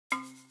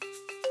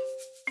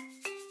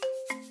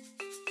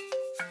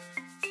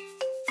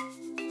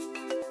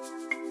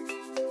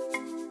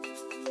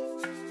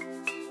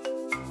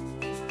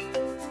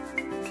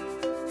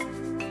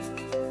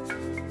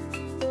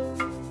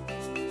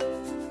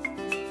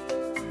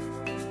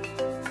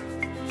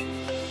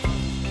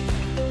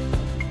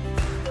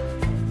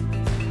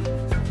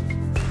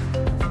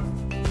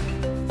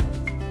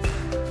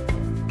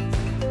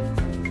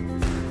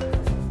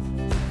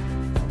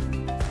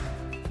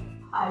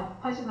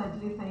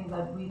saying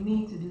that we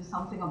need to do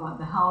something about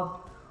the health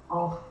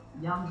of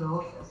young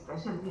girls,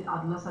 especially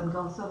adolescent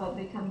girls, so that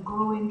they can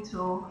grow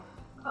into,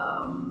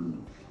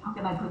 how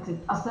can I put it,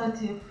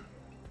 assertive,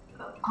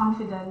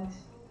 confident,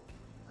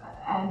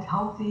 and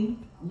healthy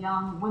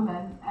young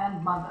women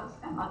and mothers.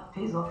 And that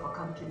pays off for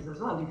countries as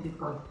well if you've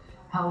got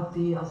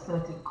healthy,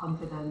 assertive,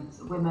 confident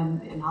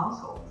women in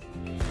households.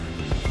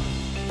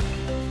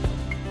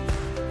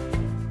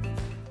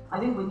 I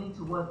think we need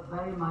to work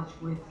very much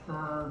with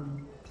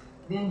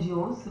the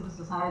NGOs, civil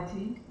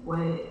society,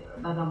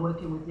 that are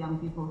working with young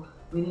people.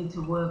 We need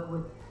to work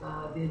with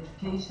the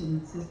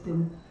education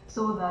system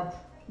so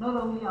that not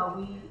only are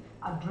we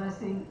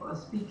addressing or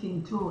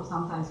speaking to, or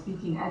sometimes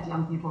speaking at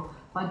young people,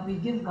 but we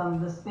give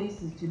them the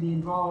spaces to be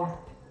involved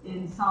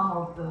in some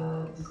of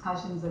the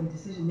discussions and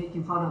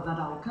decision-making fora that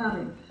are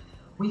occurring.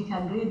 We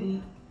can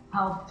really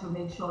help to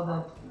make sure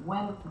that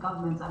when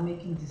governments are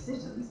making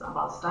decisions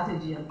about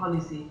strategy and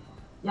policy,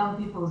 young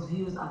people's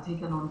views are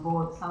taken on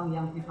board. Some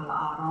young people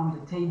are around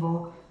the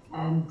table,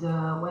 and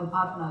when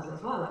partners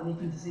as well are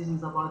making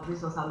decisions about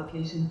resource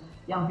allocation,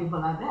 young people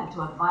are there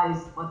to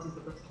advise what is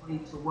the best way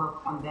to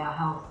work on their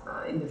health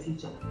in the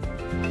future.